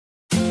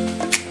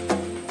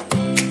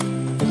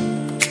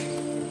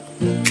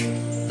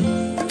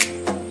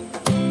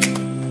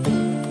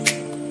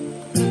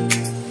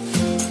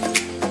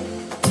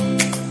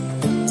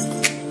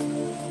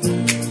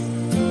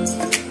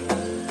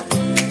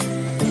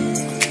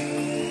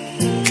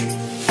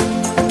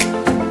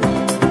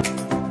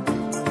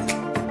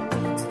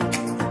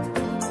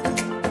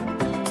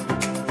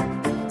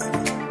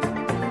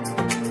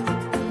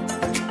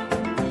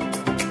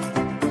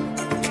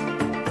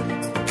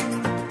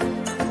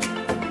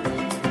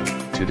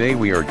Today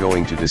we are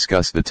going to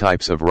discuss the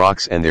types of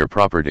rocks and their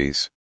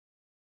properties.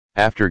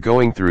 After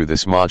going through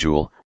this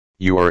module,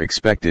 you are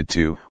expected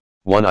to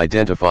 1.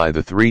 Identify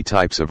the 3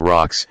 types of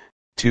rocks,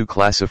 2.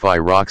 Classify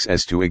rocks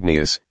as to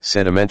igneous,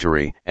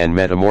 sedimentary, and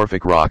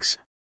metamorphic rocks,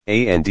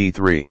 A and D.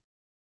 3.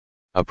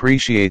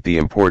 Appreciate the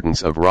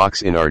importance of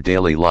rocks in our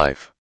daily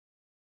life.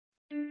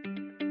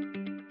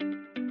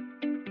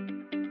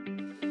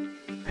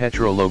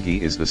 Petrology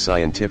is the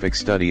scientific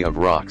study of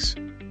rocks.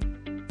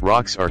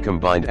 Rocks are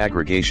combined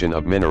aggregation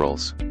of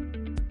minerals.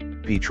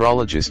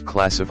 Petrologists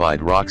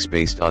classified rocks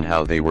based on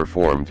how they were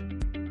formed.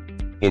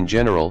 In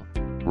general,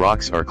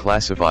 rocks are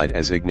classified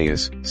as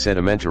igneous,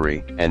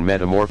 sedimentary, and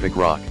metamorphic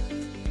rock.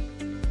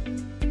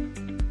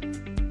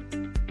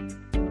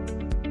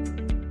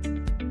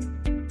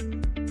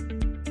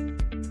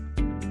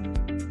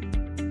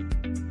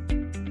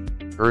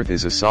 Earth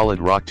is a solid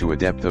rock to a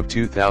depth of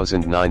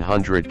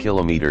 2,900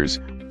 kilometers,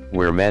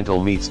 where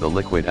mantle meets the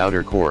liquid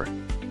outer core.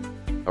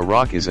 A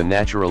rock is a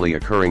naturally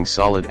occurring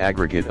solid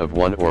aggregate of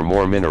one or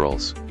more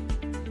minerals.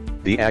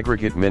 The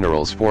aggregate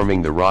minerals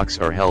forming the rocks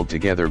are held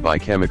together by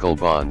chemical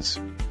bonds.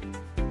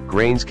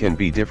 Grains can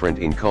be different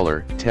in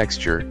color,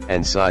 texture,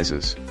 and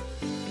sizes.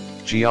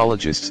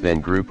 Geologists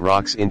then group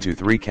rocks into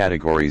 3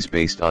 categories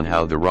based on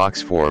how the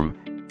rocks form: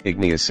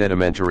 igneous,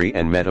 sedimentary,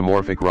 and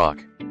metamorphic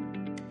rock.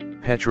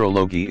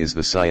 Petrology is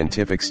the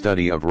scientific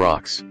study of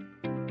rocks.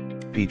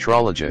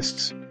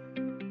 Petrologists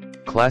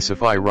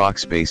classify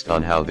rocks based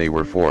on how they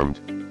were formed.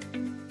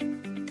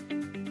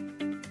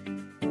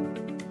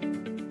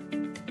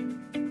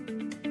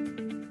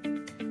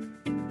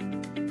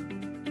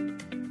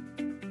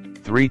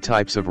 Three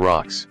types of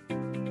rocks.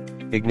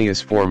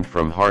 Igneous, formed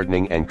from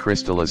hardening and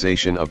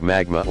crystallization of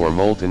magma or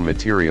molten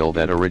material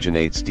that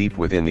originates deep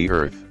within the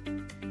earth.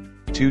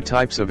 2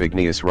 types of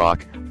igneous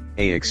rock.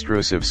 A.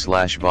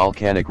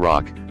 Extrusive/volcanic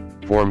rock,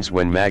 forms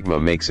when magma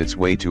makes its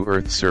way to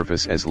Earth's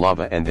surface as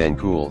lava and then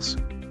cools.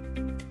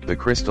 The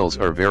crystals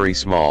are very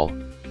small,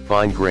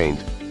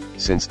 fine-grained,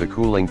 since the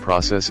cooling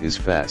process is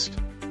fast.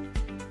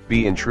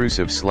 B.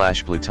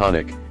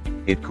 Intrusive/Plutonic,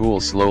 it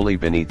cools slowly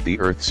beneath the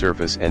Earth's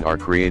surface and are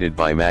created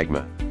by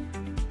magma.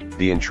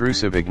 The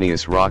intrusive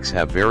igneous rocks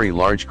have very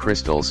large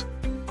crystals,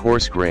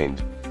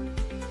 coarse-grained.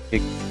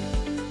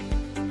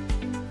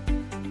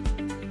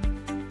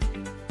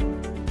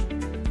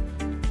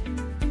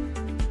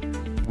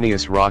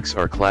 Igneous rocks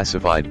are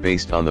classified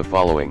based on the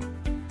following.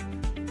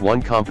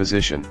 1.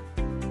 Composition.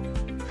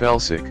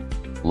 Felsic,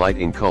 light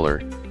in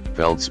color,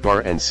 feldspar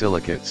and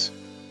silicates.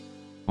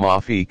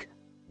 Metamorphic,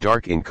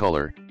 dark in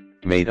color,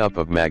 made up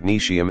of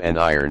magnesium and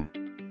iron.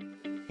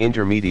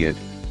 Intermediate,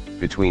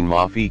 between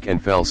metamorphic and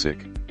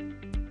felsic.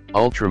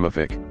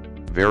 Ultramafic,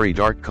 very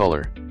dark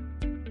color.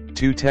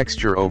 2.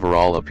 Texture,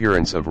 overall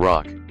appearance of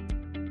rock.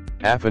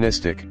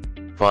 Aphanistic,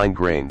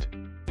 fine-grained.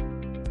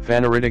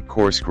 Phaneritic,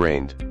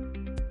 coarse-grained.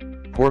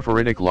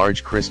 Porphyritic,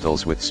 large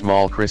crystals with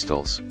small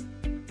crystals.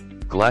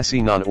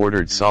 Glassy,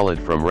 non-ordered solid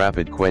from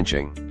rapid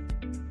quenching.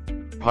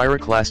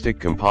 Pyroclastic,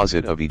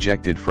 composite of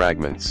ejected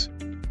fragments.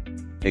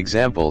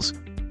 Examples: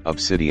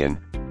 obsidian,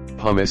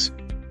 pumice,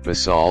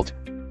 basalt,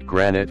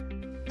 granite,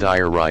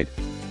 diorite,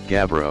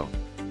 gabbro.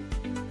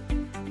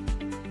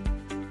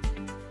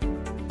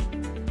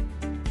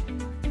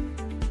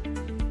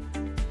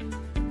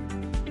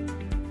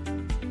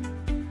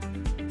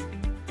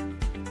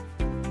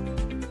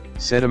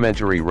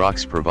 Sedimentary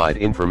rocks provide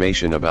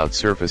information about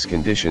surface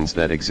conditions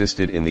that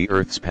existed in the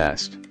Earth's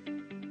past.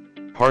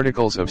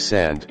 Particles of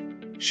sand,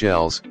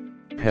 shells,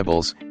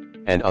 pebbles,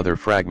 and other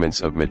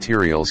fragments of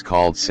materials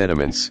called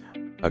sediments,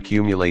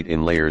 accumulate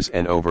in layers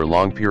and over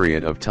long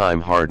period of time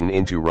harden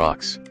into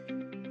rocks.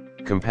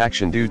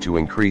 Compaction, due to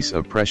increase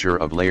of pressure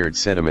of layered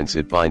sediments,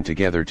 it bind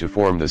together to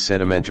form the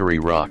sedimentary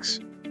rocks.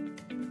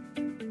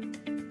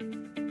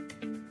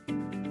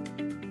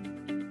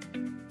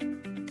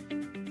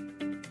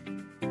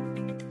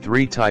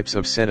 Three types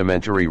of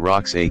sedimentary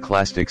rocks. A.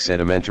 Clastic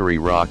sedimentary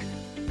rock,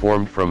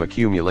 formed from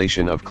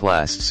accumulation of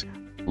clasts,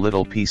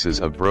 little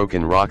pieces of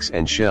broken rocks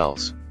and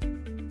shells.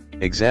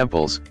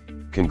 Examples: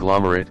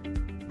 conglomerate,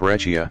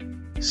 breccia,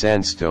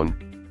 sandstone,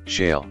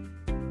 shale.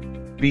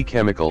 B.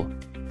 Chemical,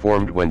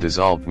 formed when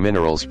dissolved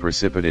minerals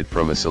precipitated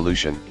from a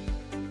solution.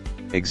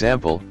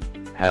 Example: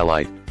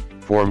 halite,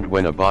 formed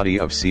when a body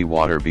of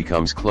seawater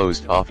becomes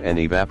closed off and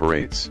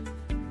evaporates.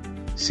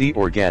 C.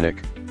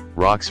 Organic,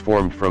 rocks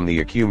formed from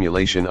the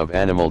accumulation of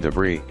animal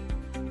debris.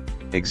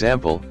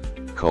 Example: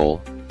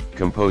 coal,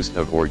 composed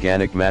of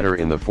organic matter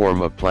in the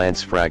form of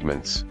plants'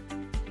 fragments.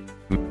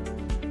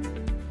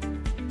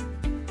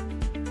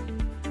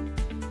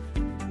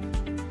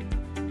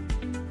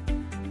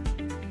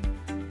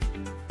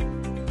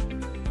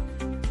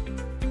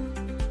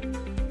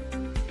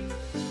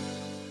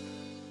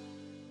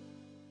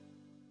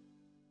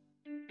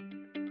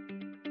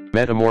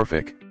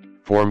 Metamorphic,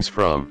 forms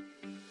from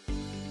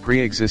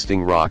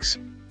pre-existing rocks,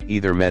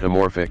 either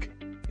metamorphic,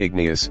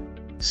 igneous,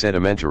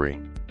 sedimentary.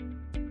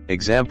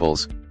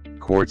 Examples: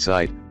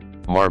 quartzite,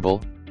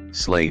 marble,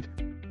 slate,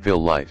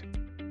 phyllite.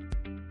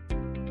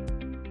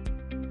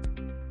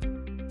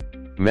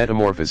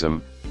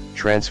 Metamorphism,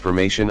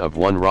 transformation of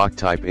one rock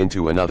type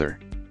into another.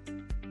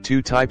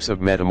 2 types of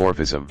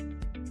metamorphism.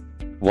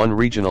 1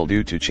 regional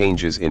due to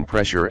changes in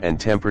pressure and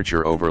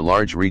temperature over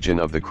large region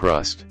of the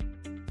crust.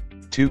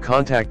 2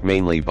 contact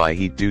mainly by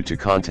heat due to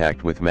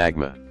contact with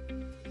magma.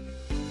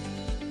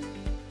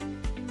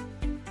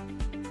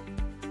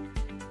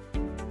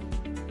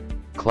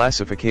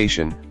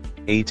 Classification,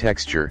 A.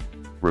 Texture,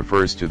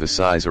 refers to the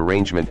size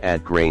arrangement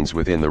at grains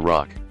within the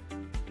rock.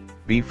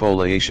 B.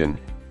 Foliation,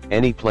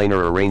 any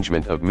planar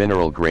arrangement of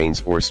mineral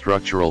grains or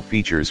structural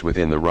features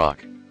within the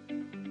rock.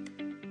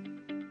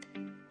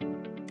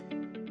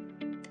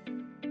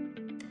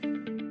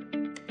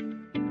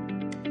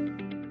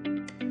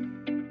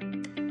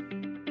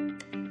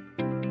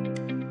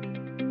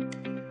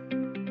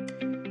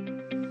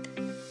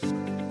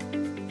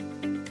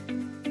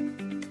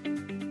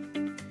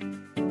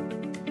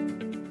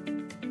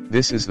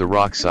 This is the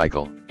rock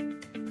cycle.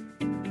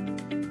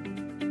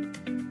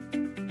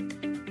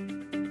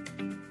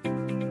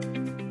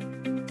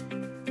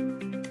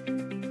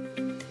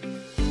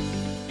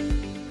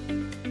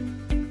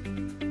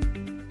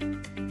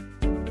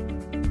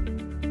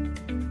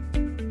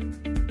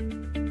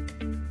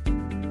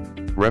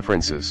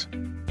 References.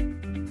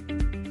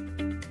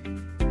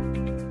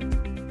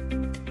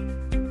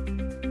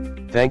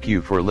 Thank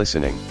you for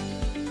listening.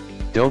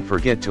 Don't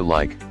forget to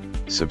like,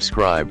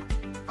 subscribe,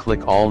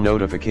 click all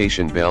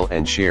notification bell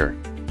and share.